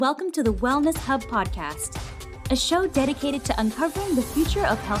Welcome to the Wellness Hub podcast, a show dedicated to uncovering the future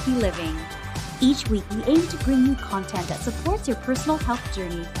of healthy living. Each week, we aim to bring you content that supports your personal health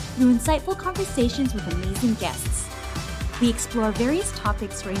journey through insightful conversations with amazing guests. We explore various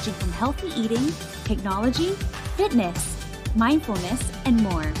topics ranging from healthy eating, technology, fitness, mindfulness, and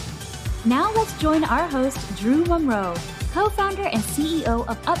more. Now let's join our host, Drew Munro, co-founder and CEO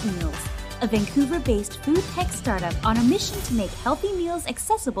of Up Meals, a Vancouver-based food tech startup on a mission to make healthy meals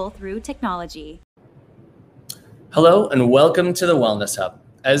accessible through technology. Hello and welcome to the Wellness Hub.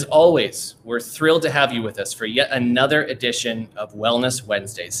 As always, we're thrilled to have you with us for yet another edition of Wellness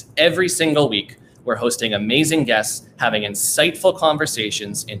Wednesdays. Every single week, we're hosting amazing guests, having insightful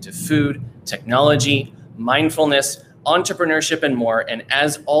conversations into food, technology, mindfulness, entrepreneurship, and more. And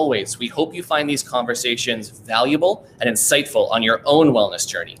as always, we hope you find these conversations valuable and insightful on your own wellness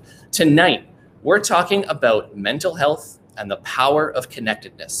journey. Tonight, we're talking about mental health and the power of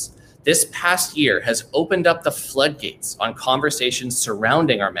connectedness. This past year has opened up the floodgates on conversations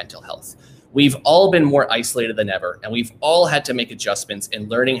surrounding our mental health. We've all been more isolated than ever, and we've all had to make adjustments in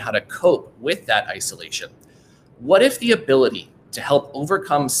learning how to cope with that isolation. What if the ability to help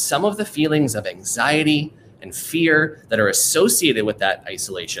overcome some of the feelings of anxiety and fear that are associated with that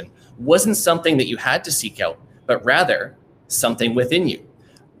isolation wasn't something that you had to seek out, but rather something within you?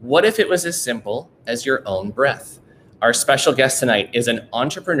 What if it was as simple as your own breath? Our special guest tonight is an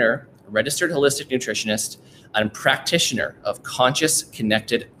entrepreneur, registered holistic nutritionist, and practitioner of Conscious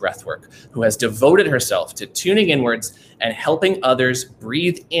Connected Breathwork, who has devoted herself to tuning inwards and helping others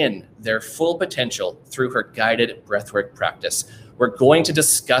breathe in their full potential through her guided breathwork practice. We're going to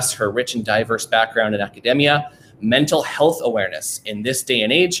discuss her rich and diverse background in academia, mental health awareness in this day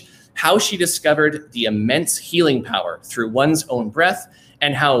and age, how she discovered the immense healing power through one's own breath,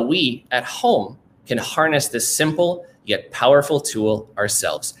 and how we at home can harness this simple yet powerful tool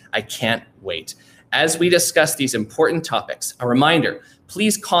ourselves. I can't wait. As we discuss these important topics, a reminder,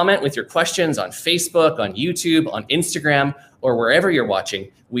 please comment with your questions on Facebook, on YouTube, on Instagram, or wherever you're watching.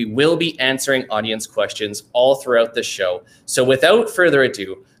 We will be answering audience questions all throughout the show. So without further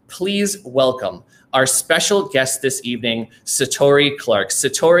ado, please welcome our special guest this evening, Satori Clarke.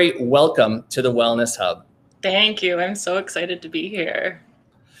 Satori, welcome to the Wellness Hub. Thank you. I'm so excited to be here.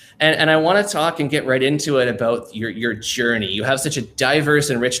 And I want to talk and get right into it about your journey. You have such a diverse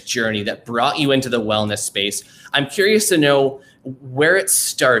and rich journey that brought you into the wellness space. I'm curious to know where it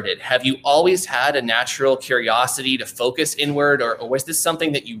started. Have you always had a natural curiosity to focus inward, or was this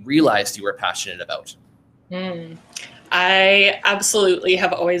something that you realized you were passionate about? I absolutely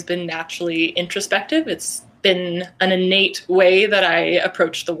have always been naturally introspective. It's been an innate way that I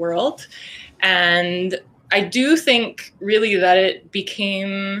approach the world. And I do think really that it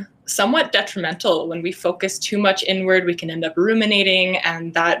became somewhat detrimental when we focus too much inward. We can end up ruminating,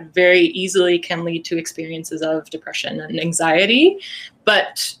 and that very easily can lead to experiences of depression and anxiety.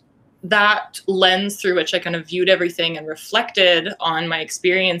 But that lens through which I kind of viewed everything and reflected on my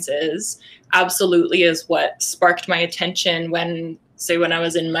experiences absolutely is what sparked my attention when I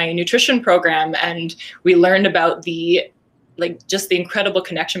was in my nutrition program and we learned about just the incredible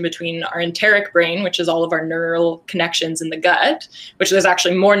connection between our enteric brain, which is all of our neural connections in the gut, which there's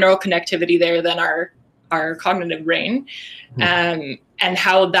actually more neural connectivity there than our cognitive brain, and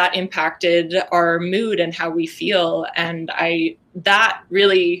how that impacted our mood and how we feel. And that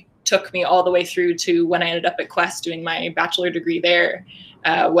really took me all the way through to when I ended up at Quest doing my bachelor degree there,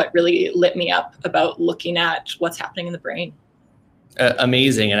 what really lit me up about looking at what's happening in the brain.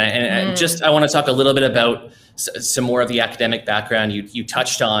 Amazing. And I want to talk a little bit about some more of the academic background you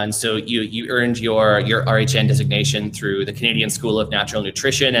touched on. So you earned your RHN designation through the Canadian School of Natural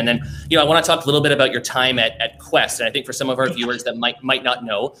Nutrition. And then, I want to talk a little bit about your time at Quest. And I think for some of our viewers that might not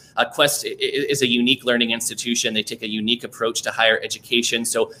know, Quest is a unique learning institution. They take a unique approach to higher education.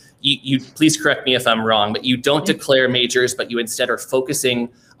 So you please correct me if I'm wrong, but you don't declare majors, but you instead are focusing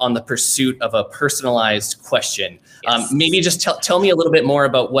on the pursuit of a personalized question. Yes. Maybe just tell me a little bit more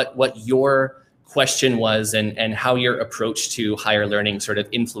about what your question was and how your approach to higher learning sort of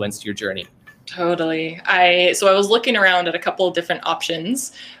influenced your journey. Totally. So I was looking around at a couple of different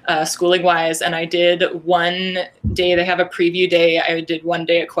options, schooling wise, and I did one day. They have a preview day. I did one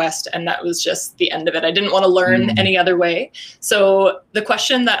day at Quest, and that was just the end of it. I didn't want to learn any other way. So the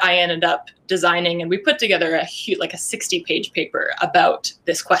question that I ended up designing, and we put together a 60-page paper about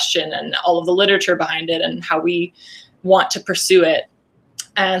this question and all of the literature behind it and how we want to pursue it.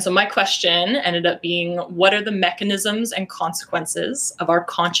 And so my question ended up being, what are the mechanisms and consequences of our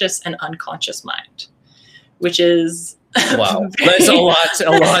conscious and unconscious mind? Which is Wow, that's a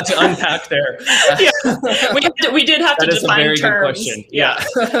lot to unpack there. Yeah, we did have to define terms. Good question. Yeah.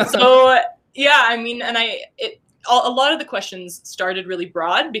 So yeah, I mean, and a lot of the questions started really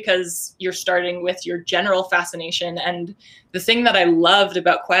broad because you're starting with your general fascination. And the thing that I loved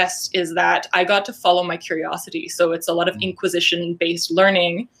about Quest is that I got to follow my curiosity. So it's a lot of inquisition-based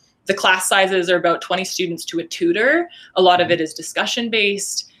learning. The class sizes are about 20 students to a tutor. A lot of it is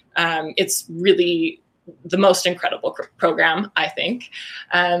discussion-based. It's really the most incredible program, I think.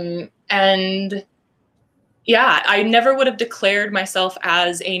 And yeah, I never would have declared myself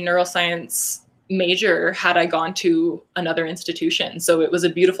as a neuroscience major had I gone to another institution. So it was a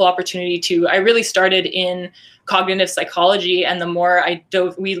beautiful opportunity I really started in cognitive psychology, and the more I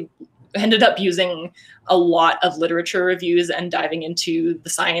dove, we ended up using a lot of literature reviews and diving into the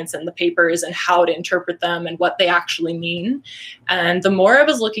science and the papers and how to interpret them and what they actually mean. And the more I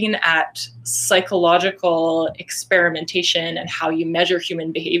was looking at psychological experimentation and how you measure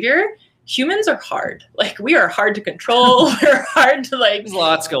human behavior, humans are hard. Like, we are hard to control. We're hard to There's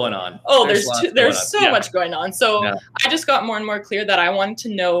lots going on. Oh, there's so much going on. So I just got more and more clear that I wanted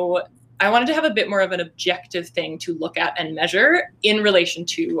to have a bit more of an objective thing to look at and measure in relation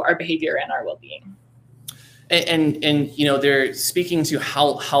to our behavior and our well-being. And they're speaking to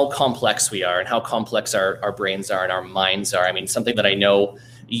how complex we are and how complex our brains are and our minds are. I mean, something that I know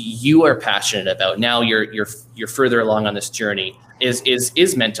you are passionate about. Now you're further along on this journey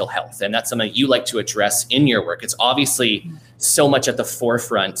is mental health, and that's something you like to address in your work. It's obviously so much at the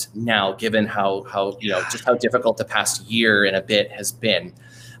forefront now, given how just how difficult the past year and a bit has been.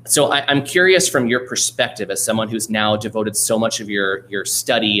 So I'm curious, from your perspective as someone who's now devoted so much of your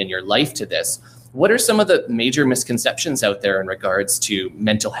study and your life to this, what are some of the major misconceptions out there in regards to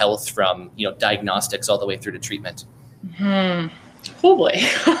mental health, from diagnostics all the way through to treatment? Oh boy.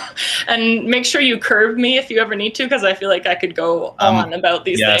 And make sure you curve me if you ever need to, because I feel like I could go on about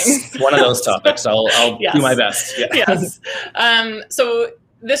these things. Yes, one of those topics. I'll do my best. Yeah. Yes. So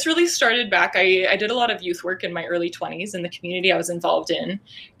this really started back. I did a lot of youth work in my early 20s in the community I was involved in.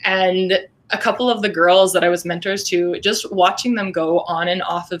 And a couple of the girls that I was mentors to, just watching them go on and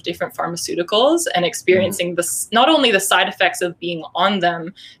off of different pharmaceuticals and experiencing not only the side effects of being on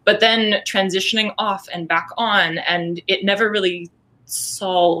them, but then transitioning off and back on, and it never really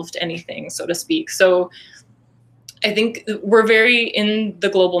solved anything, so to speak. So I think in the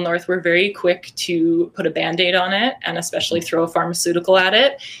global north, we're very quick to put a Band-Aid on it, and especially throw a pharmaceutical at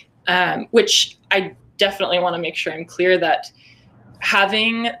it, which I definitely want to make sure I'm clear that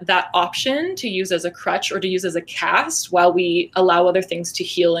having that option to use as a crutch or to use as a cast while we allow other things to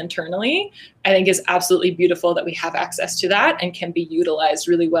heal internally, I think is absolutely beautiful that we have access to that and can be utilized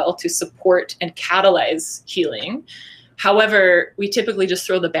really well to support and catalyze healing. However, we typically just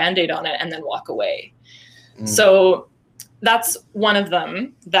throw the Band-Aid on it and then walk away. So that's one of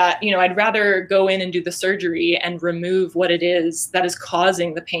them that, I'd rather go in and do the surgery and remove what it is that is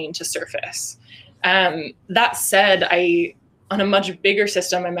causing the pain to surface. That said, on a much bigger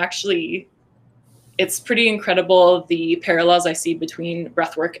system, it's pretty incredible the parallels I see between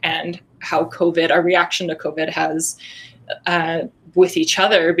breathwork and how our reaction to COVID has with each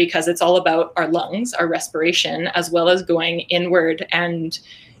other, because it's all about our lungs, our respiration, as well as going inward. And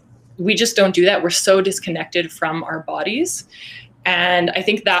we just don't do that. We're so disconnected from our bodies. And I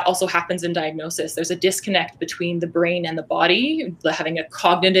think that also happens in diagnosis. There's a disconnect between the brain and the body, having a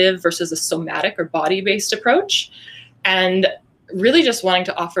cognitive versus a somatic or body-based approach. And really just wanting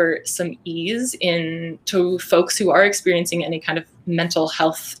to offer some ease to folks who are experiencing any kind of mental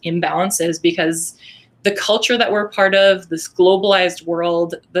health imbalances, because the culture that we're part of, this globalized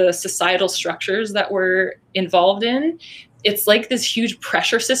world, the societal structures that we're involved in, it's like this huge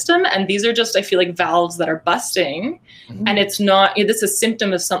pressure system. And these are just, I feel like, valves that are busting. And it's not, this is a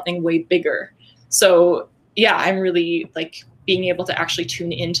symptom of something way bigger. So yeah, I'm really like being able to actually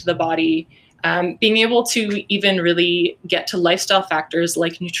tune into the body, being able to even really get to lifestyle factors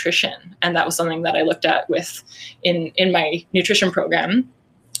like nutrition. And that was something that I looked at in my nutrition program,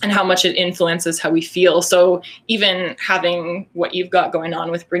 and how much it influences how we feel. So even having what you've got going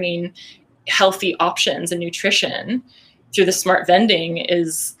on with bringing healthy options and nutrition through the smart vending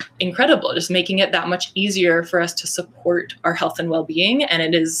is incredible, just making it that much easier for us to support our health and well-being. And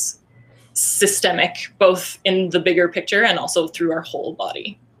it is systemic, both in the bigger picture and also through our whole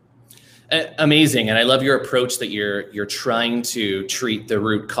body. Amazing. And I love your approach that you're trying to treat the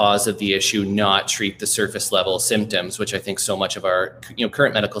root cause of the issue, not treat the surface level symptoms, which I think so much of our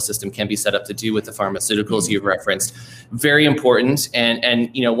current medical system can be set up to do with the pharmaceuticals you've referenced. Very important.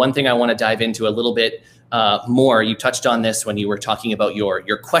 And one thing I want to dive into a little bit more, you touched on this when you were talking about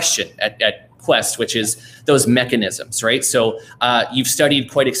your question at quest, which is those mechanisms, right? So you've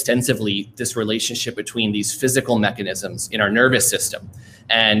studied quite extensively this relationship between these physical mechanisms in our nervous system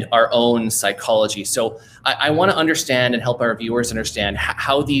and our own psychology. So I want to understand and help our viewers understand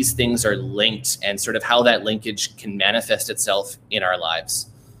how these things are linked and sort of how that linkage can manifest itself in our lives.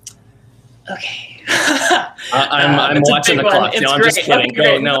 Okay. I'm watching the clock. It's no, I'm great. just kidding.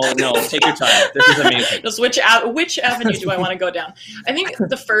 Okay, No, take your time. This is amazing. Just which avenue do I want to go down? I think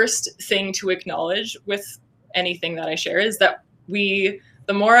the first thing to acknowledge with anything that I share is that the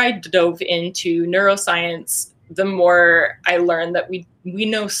more I dove into neuroscience, the more I learned that we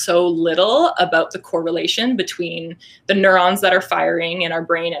know so little about the correlation between the neurons that are firing in our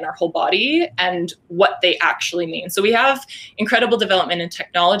brain and our whole body and what they actually mean. So we have incredible development in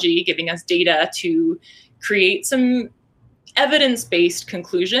technology giving us data to create some evidence-based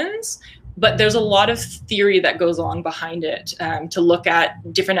conclusions, but there's a lot of theory that goes on behind it to look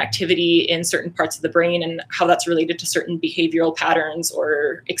at different activity in certain parts of the brain and how that's related to certain behavioral patterns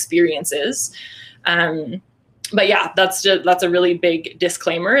or experiences. But yeah, that's a really big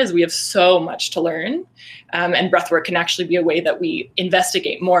disclaimer, is we have so much to learn, and breathwork can actually be a way that we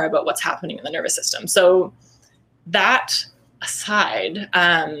investigate more about what's happening in the nervous system. So that aside,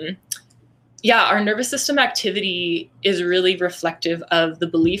 our nervous system activity is really reflective of the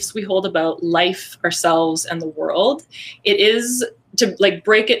beliefs we hold about life, ourselves, and the world. It is, to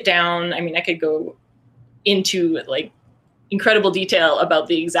break it down, I mean, I could go into incredible detail about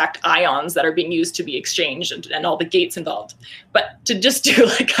the exact ions that are being used to be exchanged and all the gates involved. But to just do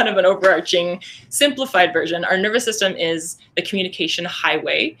kind of an overarching simplified version, our nervous system is the communication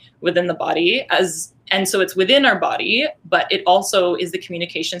highway within the body, and so it's within our body, but it also is the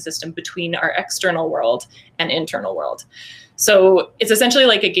communication system between our external world and internal world. So it's essentially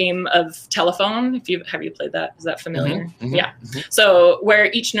like a game of telephone. Have you played that? Is that familiar? Mm-hmm, mm-hmm, yeah. Mm-hmm. So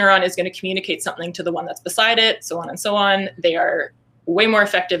where each neuron is going to communicate something to the one that's beside it, so on and so on. They are way more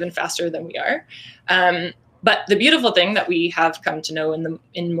effective and faster than we are. But the beautiful thing that we have come to know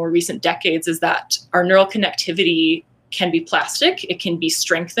in more recent decades is that our neural connectivity can be plastic. It can be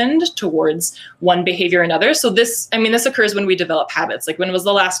strengthened towards one behavior or another. So this occurs when we develop habits. Like, when was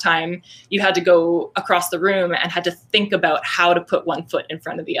the last time you had to go across the room and had to think about how to put one foot in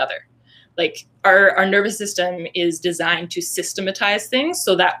front of the other? Like, our nervous system is designed to systematize things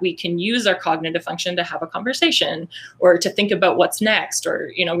so that we can use our cognitive function to have a conversation or to think about what's next,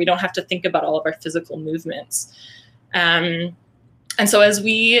 or, we don't have to think about all of our physical movements. And so as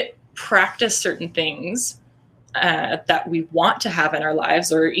we practice certain things that we want to have in our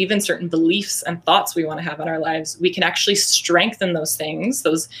lives, or even certain beliefs and thoughts we want to have in our lives, we can actually strengthen those things,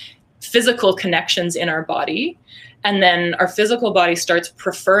 those physical connections in our body. And then our physical body starts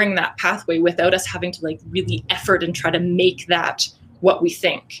preferring that pathway without us having to really effort and try to make that what we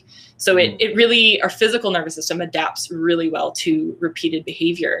think. So it really, our physical nervous system adapts really well to repeated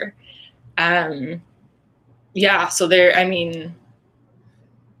behavior. Is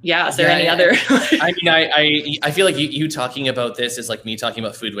there any other? I feel like you talking about this is like me talking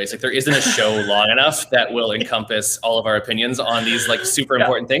about food waste. Like, there isn't a show long enough that will encompass all of our opinions on these super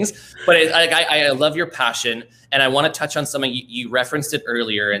important things. But I love your passion, and I want to touch on something you referenced it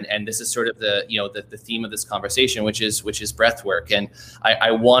earlier, and this is sort of the theme of this conversation, which is breath work. And I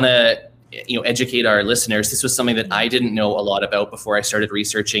want to educate our listeners. This was something that I didn't know a lot about before I started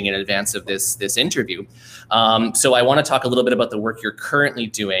researching in advance of this interview. So I want to talk a little bit about the work you're currently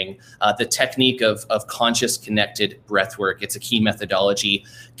doing, the technique of conscious connected breathwork. It's a key methodology.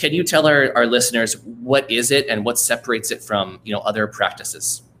 Can you tell our listeners what is it and what separates it from other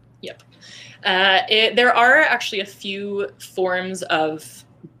practices? Yep. There are actually a few forms of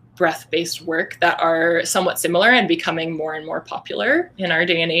breath-based work that are somewhat similar and becoming more and more popular in our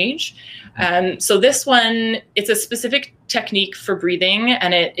day and age. So this one, it's a specific technique for breathing,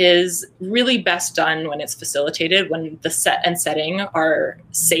 and it is really best done when it's facilitated, when the set and setting are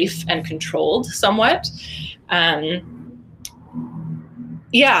safe and controlled somewhat.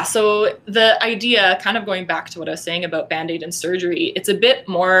 So the idea, kind of going back to what I was saying about Band-Aid and surgery, it's a bit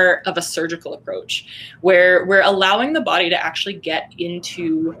more of a surgical approach where we're allowing the body to actually get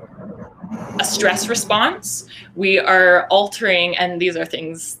into a stress response. We are altering, and these are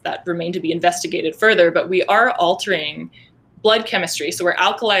things that remain to be investigated further, but we are altering blood chemistry. So we're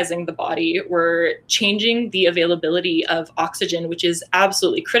alkalizing the body. We're changing the availability of oxygen, which is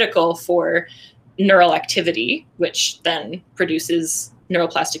absolutely critical for neural activity, which then produces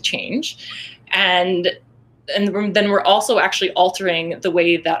neuroplastic change. And then we're also actually altering the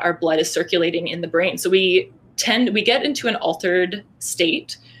way that our blood is circulating in the brain. So we get into an altered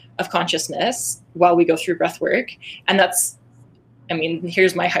state of consciousness while we go through breath work. And I mean,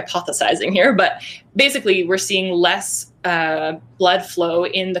 here's my hypothesizing here, but basically we're seeing less blood flow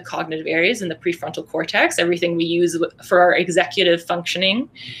in the cognitive areas in the prefrontal cortex, everything we use for our executive functioning,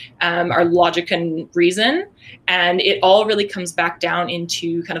 our logic and reason. And it all really comes back down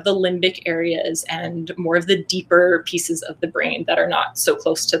into kind of the limbic areas and more of the deeper pieces of the brain that are not so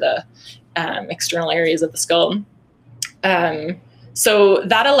close to the external areas of the skull. So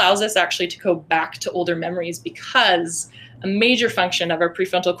that allows us actually to go back to older memories, because a major function of our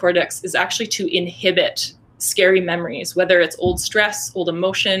prefrontal cortex is actually to inhibit scary memories, whether it's old stress, old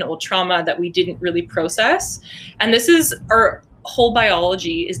emotion, old trauma that we didn't really process. And this is our whole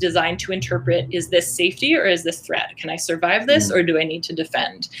biology is designed to interpret, is this safety or is this threat? Can I survive this or do I need to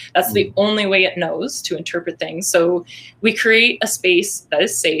defend? That's the only way it knows to interpret things. So we create a space that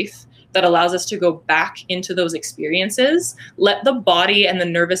is safe, that allows us to go back into those experiences, let the body and the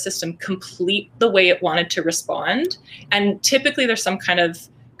nervous system complete the way it wanted to respond. And typically there's some kind of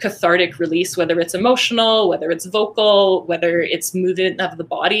cathartic release, whether it's emotional, whether it's vocal, whether it's movement of the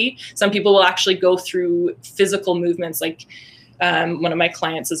body. Some people will actually go through physical movements. Like one of my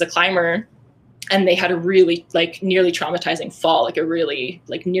clients is a climber, and they had a really nearly traumatizing fall, like a really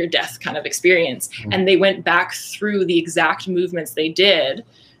near death kind of experience. And they went back through the exact movements they did,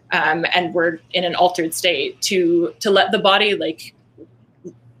 and were in an altered state to let the body to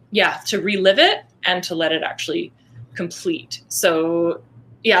relive it and to let it actually complete. So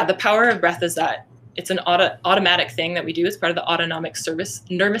yeah, the power of breath is that it's an automatic thing that we do. It's part of the autonomic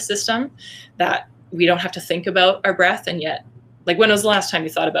nervous system, that we don't have to think about our breath. And yet, when was the last time you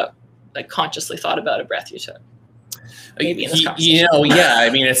thought about, consciously thought about a breath you took? Maybe in this conversation. Yeah. I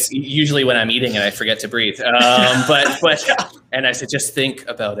mean, it's usually when I'm eating and I forget to breathe. But and I said, just think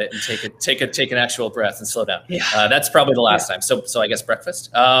about it and take an actual breath and slow down. Yeah. That's probably the last time. So I guess breakfast.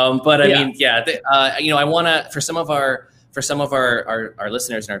 But I mean, I want to, for some of our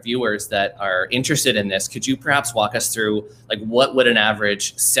listeners and our viewers that are interested in this, could you perhaps walk us through what would an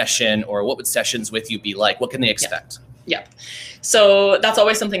average session, or what would sessions with you be like? What can they expect? Yeah. So that's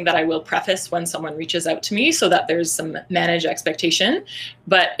always something that I will preface when someone reaches out to me, so that there's some managed expectation.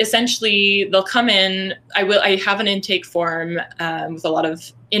 But essentially they'll come in, I have an intake form with a lot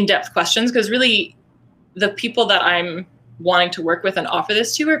of in-depth questions, because really the people that I'm wanting to work with and offer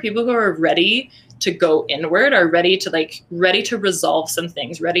this to are people who are ready to go inward, are ready to resolve some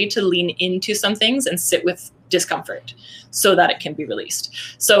things, ready to lean into some things and sit with discomfort so that it can be released.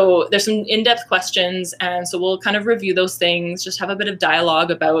 So there's some in-depth questions, and so we'll kind of review those things, just have a bit of dialogue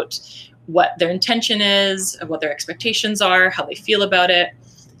about what their intention is, what their expectations are, how they feel about it.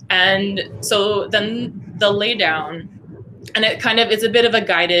 And so then they'll lay down, and it's a bit of a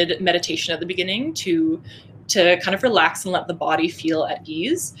guided meditation at the beginning to kind of relax and let the body feel at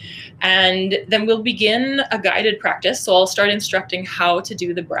ease. And then we'll begin a guided practice. So I'll start instructing how to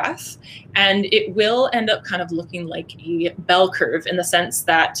do the breath. And it will end up kind of looking like a bell curve, in the sense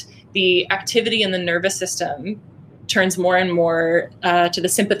that the activity in the nervous system turns more and more to the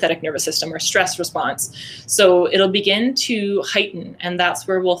sympathetic nervous system, or stress response. So it'll begin to heighten, and that's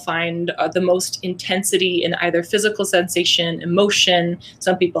where we'll find the most intensity in either physical sensation, emotion.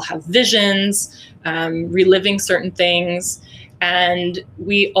 Some people have visions, reliving certain things, and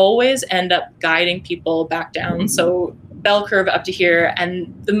we always end up guiding people back down. So bell curve up to here.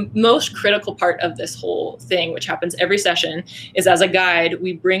 And the most critical part of this whole thing, which happens every session, is as a guide,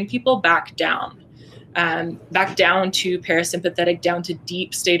 we bring people back down to parasympathetic, down to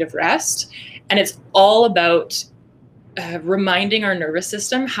deep state of rest. And it's all about reminding our nervous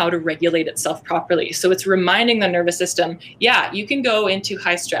system how to regulate itself properly. So it's reminding the nervous system, you can go into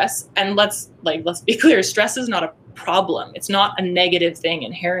high stress, and let's be clear, stress is not a problem. It's not a negative thing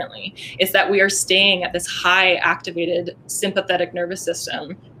inherently. It's that we are staying at this high activated sympathetic nervous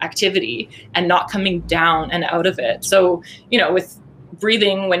system activity and not coming down and out of it. So, with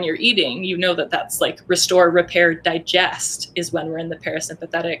breathing when you're eating, that's restore, repair, digest is when we're in the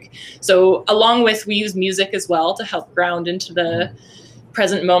parasympathetic. So along with, we use music as well to help ground into the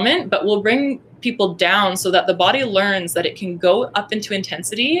present moment, but we'll bring people down so that the body learns that it can go up into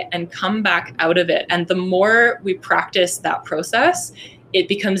intensity and come back out of it. And the more we practice that process, it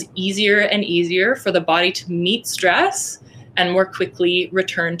becomes easier and easier for the body to meet stress and more quickly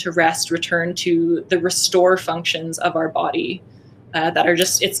return to rest, return to the restore functions of our body. That are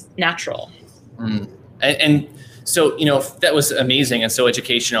just, it's natural. And so, that was amazing and so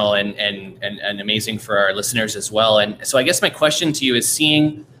educational and amazing for our listeners as well. And so I guess my question to you is,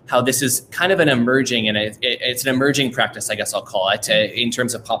 seeing how this is kind of an emerging, and it's an emerging practice, I guess I'll call it, in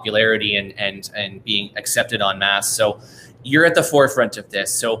terms of popularity and being accepted en masse. So you're at the forefront of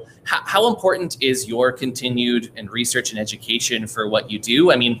this. So how important is your continued and research and education for what you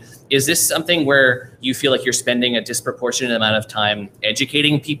do? I mean, is this something where you feel like you're spending a disproportionate amount of time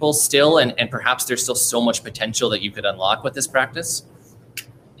educating people still, and perhaps there's still so much potential that you could unlock with this practice?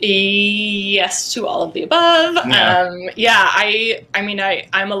 Yes to all of the above. I'm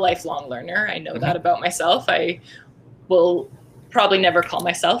a lifelong learner. I know that about myself. I will probably never call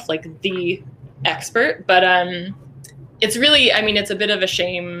myself like the expert, but it's really, I mean, it's a bit of a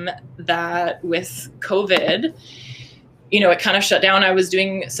shame that with COVID, it kind of shut down. I was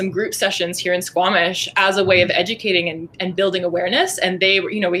doing some group sessions here in Squamish as a way of educating and building awareness. And they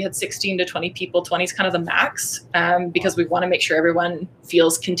were, we had 16 to 20 people, 20 is kind of the max, because we want to make sure everyone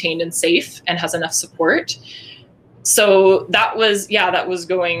feels contained and safe and has enough support. So that was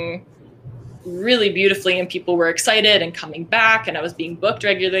going really beautifully, and people were excited and coming back, and I was being booked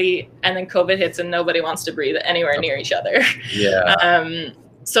regularly. And then COVID hits and nobody wants to breathe anywhere near each other. Yeah.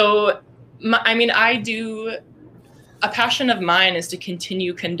 A passion of mine is to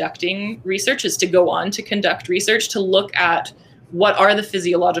continue conducting research, is to go on to conduct research, to look at what are the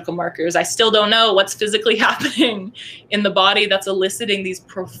physiological markers. I still don't know what's physically happening in the body that's eliciting these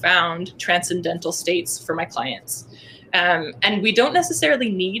profound transcendental states for my clients. And we don't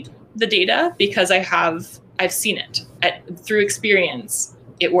necessarily need the data, because I've seen it through experience.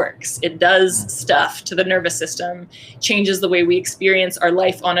 It works. It does stuff to the nervous system, changes the way we experience our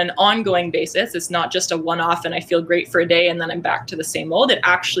life on an ongoing basis. It's not just a one-off and I feel great for a day and then I'm back to the same old. It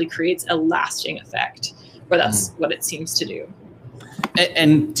actually creates a lasting effect, or that's what it seems to do.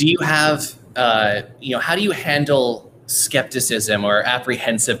 And do you have, how do you handle skepticism or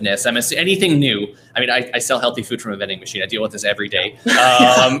apprehensiveness? Anything new. I mean, I sell healthy food from a vending machine. I deal with this every day.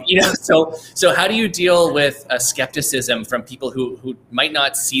 So how do you deal with skepticism from people who might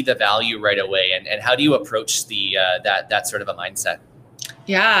not see the value right away? And how do you approach that sort of a mindset?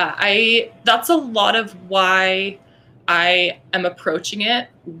 Yeah, that's a lot of why I am approaching it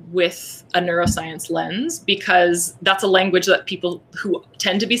with a neuroscience lens, because that's a language that people who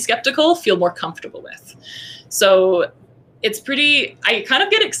tend to be skeptical feel more comfortable with. So I kind of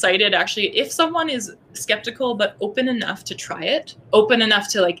get excited actually if someone is skeptical but open enough to try it, open enough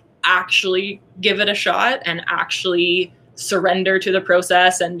to like actually give it a shot and actually surrender to the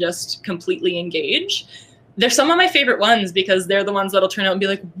process and just completely engage. They're some of my favorite ones, because they're the ones that'll turn out and be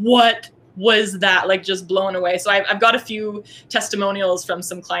like, what was that? Like, just blown away. So I've got a few testimonials from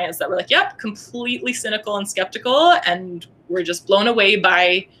some clients that were like, yep, completely cynical and skeptical, and we're just blown away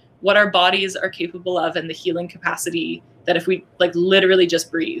by what our bodies are capable of and the healing capacity that if we like literally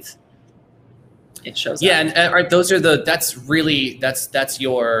just breathe, it shows up. And that's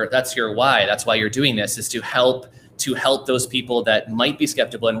your why. That's why you're doing this, is to help those people that might be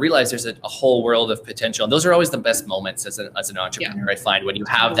skeptical and realize there's a whole world of potential. And those are always the best moments as an entrepreneur. Yeah. I find when you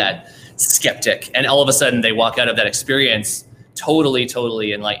have that skeptic and all of a sudden they walk out of that experience totally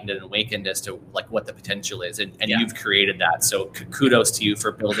enlightened and awakened as to like what the potential is, and you've created that. So kudos to you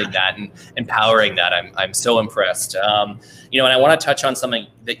for building that and empowering that. I'm so impressed. And I want to touch on something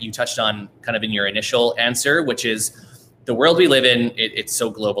that you touched on kind of in your initial answer, which is the world we live in. It's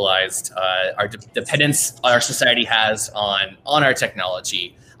so globalized. Our dependence our society has on our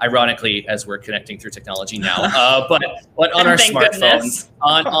technology. Ironically, as we're connecting through technology now, but on our smartphones,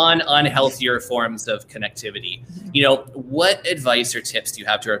 on healthier forms of connectivity. What advice or tips do you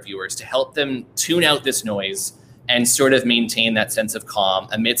have to our viewers to help them tune out this noise and sort of maintain that sense of calm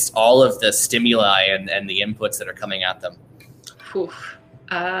amidst all of the stimuli and the inputs that are coming at them?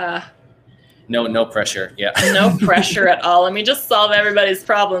 No pressure. Yeah. No pressure at all. Let me just solve everybody's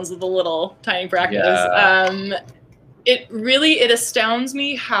problems with a little tiny practice. Yeah. It astounds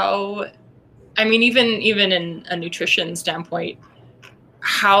me how, I mean, even in a nutrition standpoint,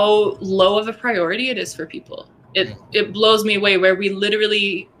 how low of a priority it is for people. It blows me away, where we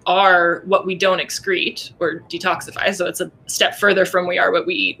literally are what we don't excrete or detoxify. So it's a step further from we are what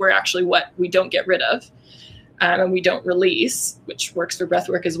we eat. We're actually what we don't get rid of, and we don't release, which works for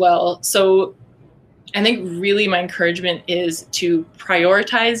breathwork as well. So I think really my encouragement is to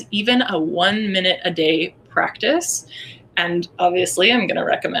prioritize even a 1 minute a day practice. And obviously I'm going to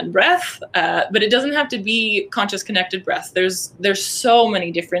recommend breath, but it doesn't have to be conscious connected breath. There's so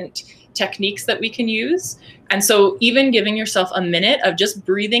many different techniques that we can use. And so even giving yourself a minute of just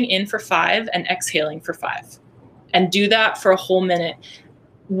breathing in for 5 and exhaling for 5, and do that for a whole minute.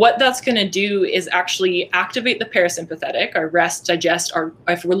 What that's going to do is actually activate the parasympathetic, our rest, digest, or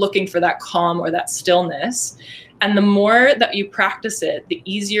if we're looking for that calm or that stillness. And the more that you practice it, the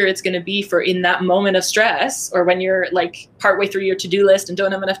easier it's going to be for in that moment of stress, or when you're like partway through your to-do list and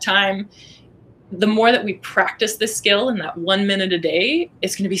don't have enough time. The more that we practice this skill in that 1 minute a day,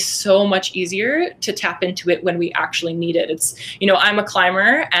 it's going to be so much easier to tap into it when we actually need it. It's, I'm a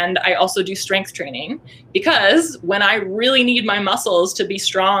climber and I also do strength training, because when I really need my muscles to be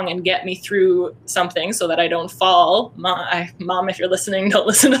strong and get me through something so that I don't fall, Mom, if you're listening, don't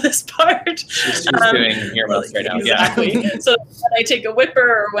listen to this part. She's doing earmuffs right now. Exactly. Yeah. So when I take a whipper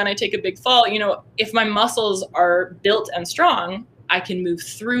or when I take a big fall, if my muscles are built and strong, I can move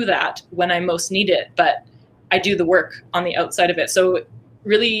through that when I most need it, but I do the work on the outside of it. So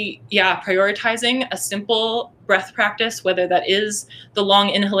really, prioritizing a simple breath practice, whether that is the long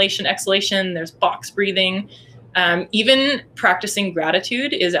inhalation, exhalation, there's box breathing, even practicing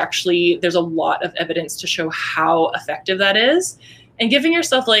gratitude is actually, there's a lot of evidence to show how effective that is. And giving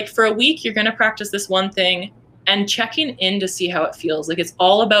yourself, like, for a week, you're going to practice this one thing and checking in to see how it feels. Like, it's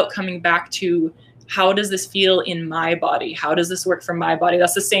all about coming back to, how does this feel in my body? How does this work for my body?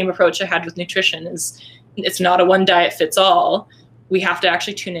 That's the same approach I had with nutrition. It's not a one diet fits all. We have to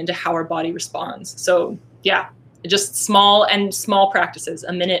actually tune into how our body responds. So just small practices,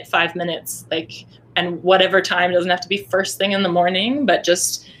 a minute, 5 minutes, and whatever time. It doesn't have to be first thing in the morning, but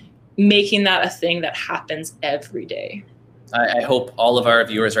just making that a thing that happens every day. I hope all of our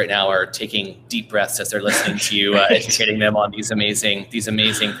viewers right now are taking deep breaths as they're listening to you, educating them on these amazing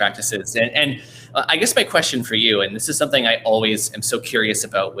practices. And I guess my question for you, and this is something I always am so curious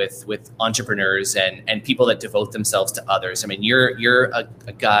about with entrepreneurs and people that devote themselves to others. I mean, you're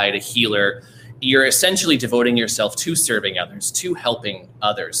a guide, a healer. You're essentially devoting yourself to serving others, to helping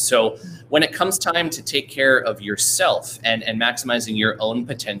others. So when it comes time to take care of yourself and maximizing your own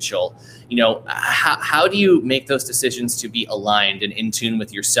potential, how do you make those decisions to be aligned and in tune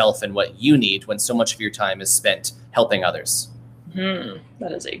with yourself and what you need when so much of your time is spent helping others?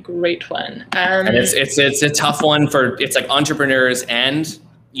 That is a great one. And it's a tough one it's like entrepreneurs and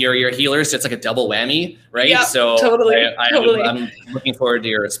you're healers, so it's like a double whammy, right? Yeah, so totally. I'm looking forward to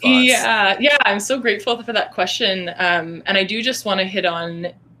your response. Yeah, I'm so grateful for that question. And I do just want to hit on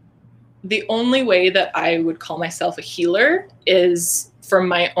the only way that I would call myself a healer is for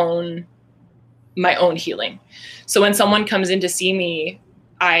my own healing. So when someone comes in to see me,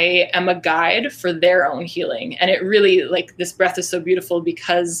 I am a guide for their own healing. And it really, this breath is so beautiful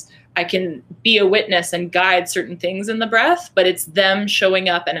because I can be a witness and guide certain things in the breath, but it's them showing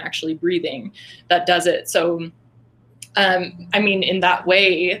up and actually breathing that does it. So, in that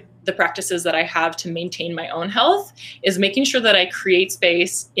way, the practices that I have to maintain my own health is making sure that I create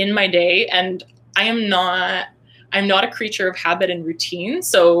space in my day. And I'm not a creature of habit and routine.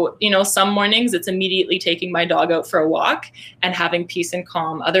 So, some mornings it's immediately taking my dog out for a walk and having peace and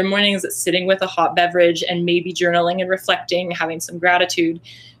calm. Other mornings it's sitting with a hot beverage and maybe journaling and reflecting, having some gratitude.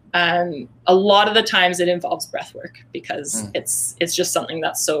 A lot of the times it involves breath work because it's just something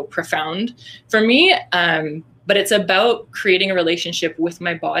that's so profound for me. But it's about creating a relationship with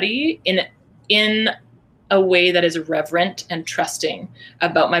my body in a way that is reverent and trusting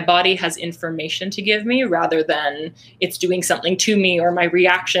about my body has information to give me rather than it's doing something to me or my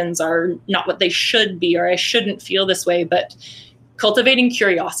reactions are not what they should be or I shouldn't feel this way, but cultivating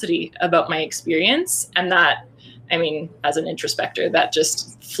curiosity about my experience. And that, as an introspector, that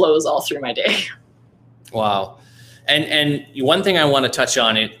just flows all through my day. Wow. And one thing I want to touch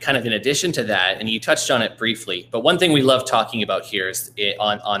on, it kind of in addition to that, and you touched on it briefly, but one thing we love talking about here is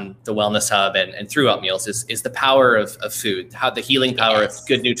on the Wellness Hub and throughout meals is the power of food, how the healing power of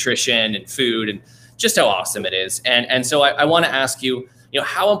good nutrition and food and just how awesome it is. And so I want to ask you,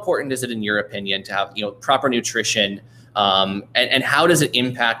 how important is it in your opinion to have, proper nutrition? And how does it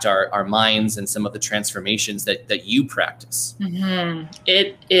impact our minds and some of the transformations that you practice?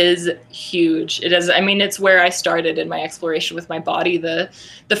 It is huge. It is. It's where I started in my exploration with my body. The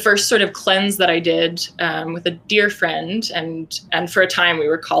first sort of cleanse that I did with a dear friend, and for a time we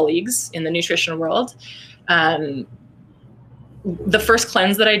were colleagues in the nutrition world. The first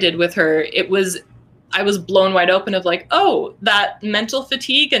cleanse that I did with her, I was blown wide open of that mental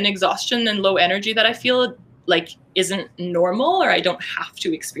fatigue and exhaustion and low energy that I feel isn't normal, or I don't have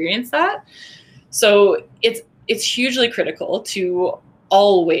to experience that. So it's hugely critical to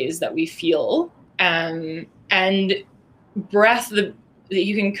all ways that we feel. And breath,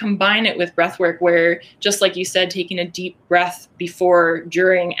 you can combine it with breath work where, just like you said, taking a deep breath before,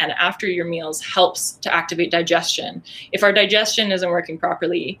 during, and after your meals helps to activate digestion. If our digestion isn't working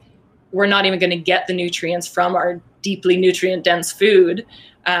properly, we're not even going to get the nutrients from our deeply nutrient dense food.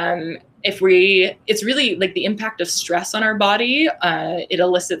 it's really like the impact of stress on our body. It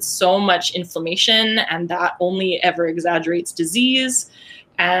elicits so much inflammation, and that only ever exaggerates disease.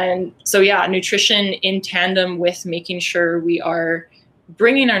 And so, yeah, nutrition in tandem with making sure we are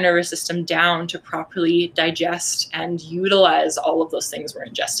bringing our nervous system down to properly digest and utilize all of those things we're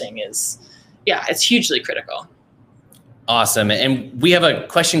ingesting it's hugely critical. Awesome. And we have a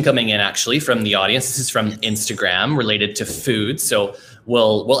question coming in actually from the audience. This is from Instagram related to food. So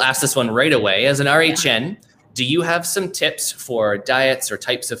we'll ask this one right away. As an RHN, do you have some tips for diets or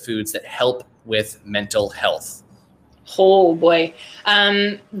types of foods that help with mental health? Oh boy.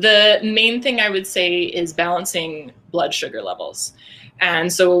 The main thing I would say is balancing blood sugar levels.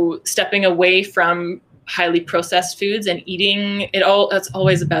 And so stepping away from highly processed foods and eating it all, that's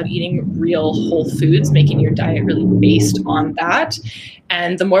always about eating real whole foods, making your diet really based on that.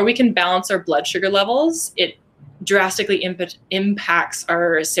 And the more we can balance our blood sugar levels, it drastically impacts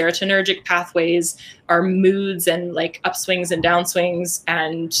our serotonergic pathways, our moods, and like upswings and downswings.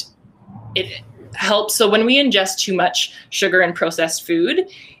 And it helps. So when we ingest too much sugar and processed food,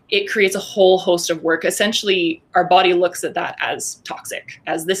 it creates a whole host of work. Essentially, our body looks at that as toxic,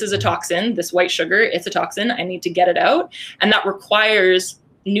 as this is a toxin, this white sugar, it's a toxin, I need to get it out. And that requires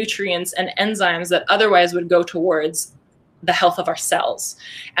nutrients and enzymes that otherwise would go towards the health of our cells.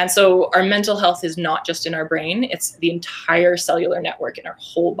 And so our mental health is not just in our brain, it's the entire cellular network in our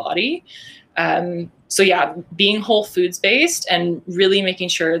whole body. So yeah, being whole foods based and really making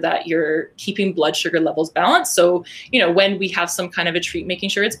sure that you're keeping blood sugar levels balanced. So, when we have some kind of a treat, making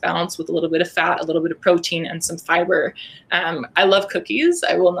sure it's balanced with a little bit of fat, a little bit of protein, and some fiber. I love cookies.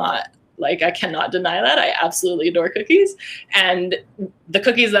 I cannot deny that. I absolutely adore cookies. And the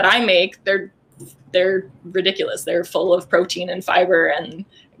cookies that I make, they're ridiculous. They're full of protein and fiber and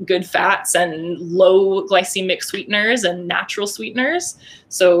good fats and low glycemic sweeteners and natural sweeteners.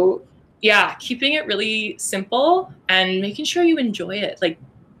 So yeah, keeping it really simple and making sure you enjoy it. Like,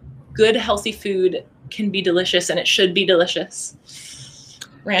 good, healthy food can be delicious, and it should be delicious.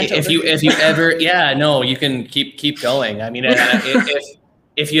 If you ever, you can keep going. I mean,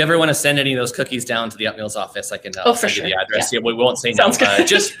 if you ever want to send any of those cookies down to the Upmeals office, I can send you the address. Yeah, we won't say no.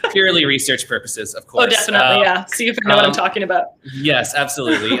 Just purely research purposes, of course. Oh, definitely, yeah. See if I know what I'm talking about. Yes,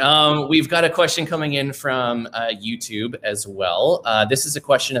 absolutely. We've got a question coming in from YouTube as well. This is a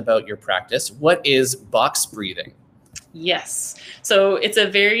question about your practice. What is box breathing? Yes. So it's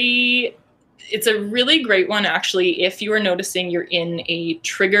a really great one, actually, if you are noticing you're in a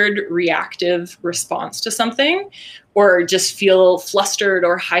triggered reactive response to something, or just feel flustered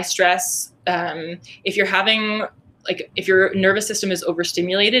or high stress. If your nervous system is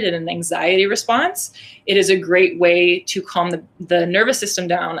overstimulated in an anxiety response, it is a great way to calm the nervous system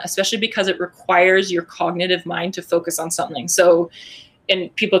down, especially because it requires your cognitive mind to focus on something. So,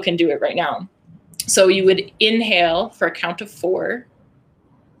 and people can do it right now. So you would inhale for a count of 4,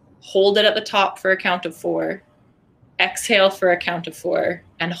 hold it at the top for a count of 4, exhale for a count of 4,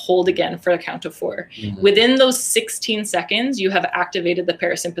 and hold again for a count of 4. Mm-hmm. Within those 16 seconds, you have activated the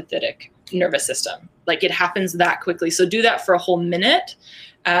parasympathetic nervous system. Like, it happens that quickly. So do that for a whole minute.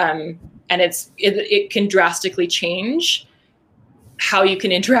 And it can drastically change how you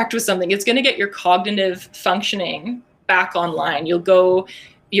can interact with something. It's going to get your cognitive functioning back online.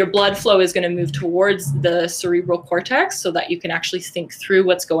 Your blood flow is going to move towards the cerebral cortex so that you can actually think through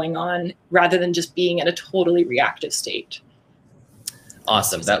what's going on rather than just being in a totally reactive state.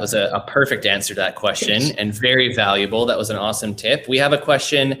 Awesome. That was a perfect answer to that question and very valuable. That was an awesome tip. We have a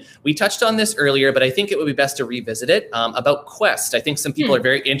question. We touched on this earlier, but I think it would be best to revisit it about Quest. I think some people are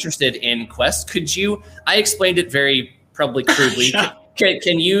very interested in Quest. I explained it very probably crudely.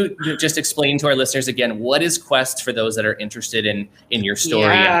 Can you just explain to our listeners again, what is Quest for those that are interested in your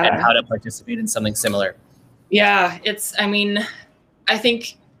story and how to participate in something similar? Yeah, I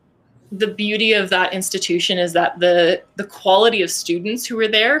think the beauty of that institution is that the quality of students who were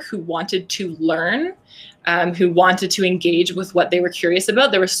there, who wanted to learn, who wanted to engage with what they were curious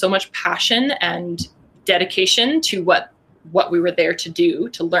about, there was so much passion and dedication to what we were there to do,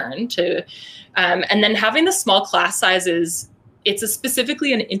 to learn, and then having the small class sizes. It's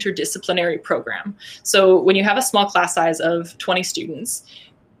specifically an interdisciplinary program. So when you have a small class size of 20 students,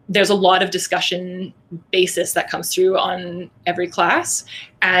 there's a lot of discussion basis that comes through on every class.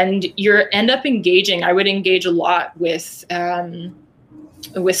 And you end up engaging, I would engage a lot with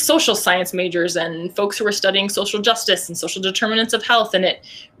social science majors and folks who are studying social justice and social determinants of health. And it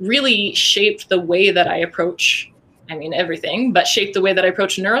really shaped the way that I approach, everything, but shaped the way that I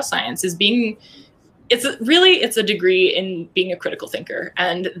approach neuroscience, is being it's a degree in being a critical thinker,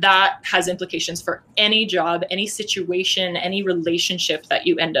 and that has implications for any job, any situation, any relationship that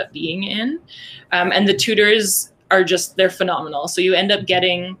you end up being in. And the tutors are they're phenomenal. So you end up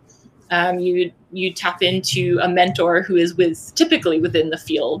getting, you tap into a mentor who is typically within the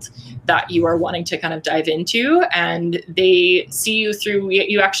field that you are wanting to kind of dive into, and they see you through,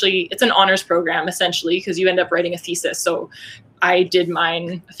 it's an honors program essentially, because you end up writing a thesis. So I did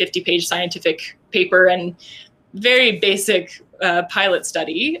mine, a 50-page scientific paper and very basic pilot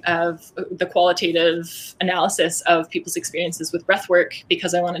study of the qualitative analysis of people's experiences with breathwork,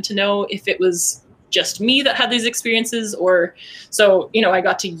 because I wanted to know if it was just me that had these experiences, or so, I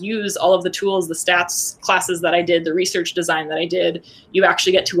got to use all of the tools, the stats classes that I did, the research design that I did. You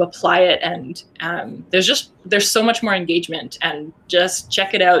actually get to apply it, and there's so much more engagement. And just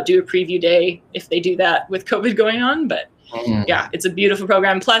check it out, do a preview day if they do that with COVID going on. But yeah, it's a beautiful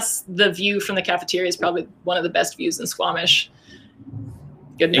program. Plus the view from the cafeteria is probably one of the best views in Squamish.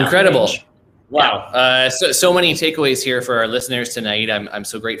 Good. Incredible. Wow. So many takeaways here for our listeners tonight. I'm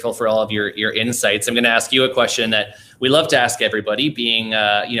so grateful for all of your insights. I'm going to ask you a question that we love to ask everybody, being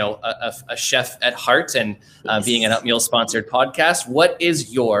a chef at heart and being an Upmeal sponsored podcast. What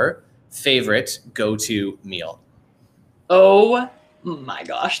is your favorite go-to meal? Oh my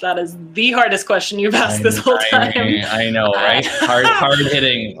gosh, that is the hardest question you've asked this whole time. I know, right? Hard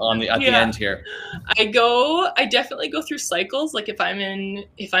hitting at the end here. I definitely go through cycles. Like if I'm in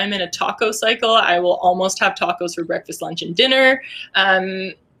a taco cycle, I will almost have tacos for breakfast, lunch, and dinner.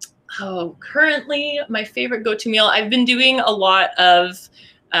 Currently my favorite go-to meal, I've been doing a lot of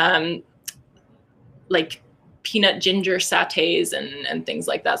like peanut ginger satays and things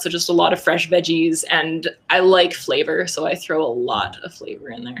like that. So just a lot of fresh veggies, and I like flavor, so I throw a lot of flavor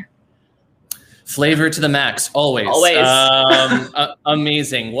in there. Flavor to the max, always.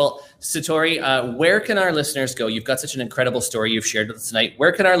 Amazing. Well, Satori, where can our listeners go? You've got such an incredible story you've shared with us tonight.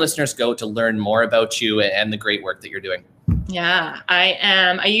 Where can our listeners go to learn more about you and the great work that you're doing? Yeah,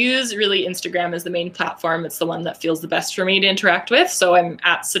 I use really Instagram as the main platform. It's the one that feels the best for me to interact with. So I'm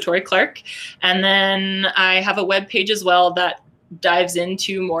at Satori Clarke. And then I have a web page as well that dives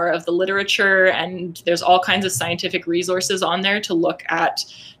into more of the literature, and there's all kinds of scientific resources on there to look at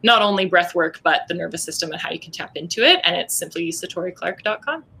not only breath work, but the nervous system and how you can tap into it. And it's simply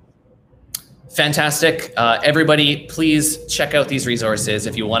satoriclarke.com. Fantastic. Everybody, please check out these resources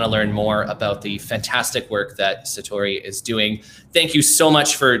if you want to learn more about the fantastic work that Satori is doing. Thank you so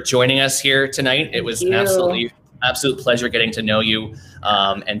much for joining us here tonight. It was an absolute pleasure getting to know you.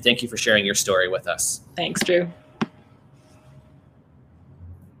 And thank you for sharing your story with us. Thanks, Drew.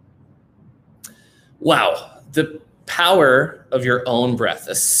 Wow. The power of your own breath,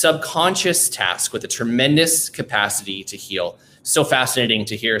 a subconscious task with a tremendous capacity to heal. So fascinating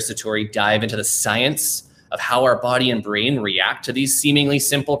to hear Satori dive into the science of how our body and brain react to these seemingly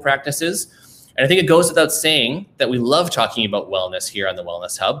simple practices. And I think it goes without saying that we love talking about wellness here on the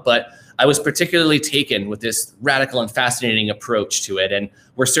Wellness Hub, but I was particularly taken with this radical and fascinating approach to it. And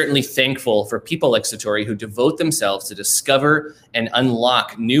we're certainly thankful for people like Satori who devote themselves to discover and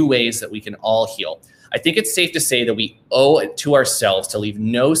unlock new ways that we can all heal. I think it's safe to say that we owe it to ourselves to leave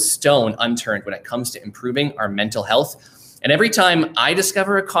no stone unturned when it comes to improving our mental health. And every time I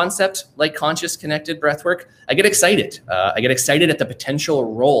discover a concept like Conscious Connected Breathwork, I get excited. I get excited at the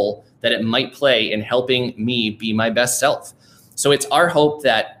potential role that it might play in helping me be my best self. So it's our hope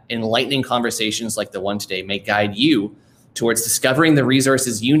that enlightening conversations like the one today may guide you towards discovering the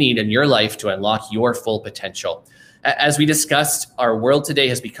resources you need in your life to unlock your full potential. As we discussed, our world today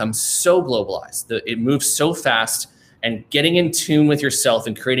has become so globalized. It moves so fast, and getting in tune with yourself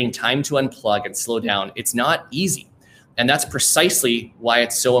and creating time to unplug and slow down, it's not easy. And that's precisely why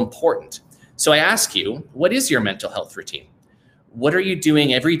it's so important. So I ask you, what is your mental health routine? What are you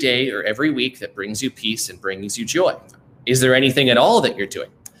doing every day or every week that brings you peace and brings you joy? Is there anything at all that you're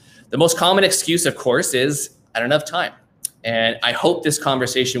doing? The most common excuse, of course, is I don't have time. And I hope this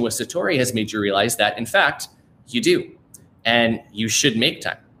conversation with Satori has made you realize that, in fact, you do. And you should make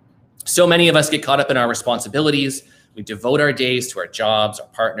time. So many of us get caught up in our responsibilities. We devote our days to our jobs, our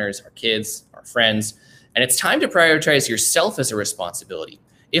partners, our kids, our friends. And it's time to prioritize yourself as a responsibility.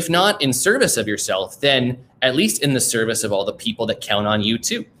 If not in service of yourself, then at least in the service of all the people that count on you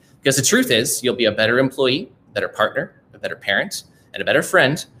too. Because the truth is, you'll be a better employee, a better partner, a better parent, and a better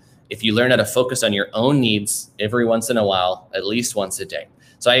friend if you learn how to focus on your own needs every once in a while, at least once a day.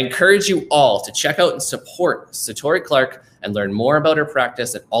 So I encourage you all to check out and support Satori Clarke and learn more about her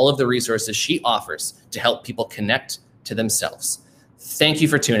practice and all of the resources she offers to help people connect to themselves. Thank you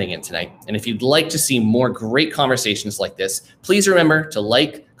for tuning in tonight. And if you'd like to see more great conversations like this, please remember to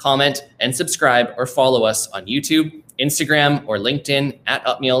like, comment, and subscribe or follow us on YouTube, Instagram, or LinkedIn at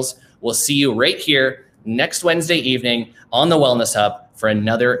Upmeals. We'll see you right here next Wednesday evening on the Wellness Hub for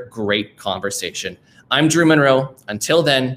another great conversation. I'm Drew Munro. Until then,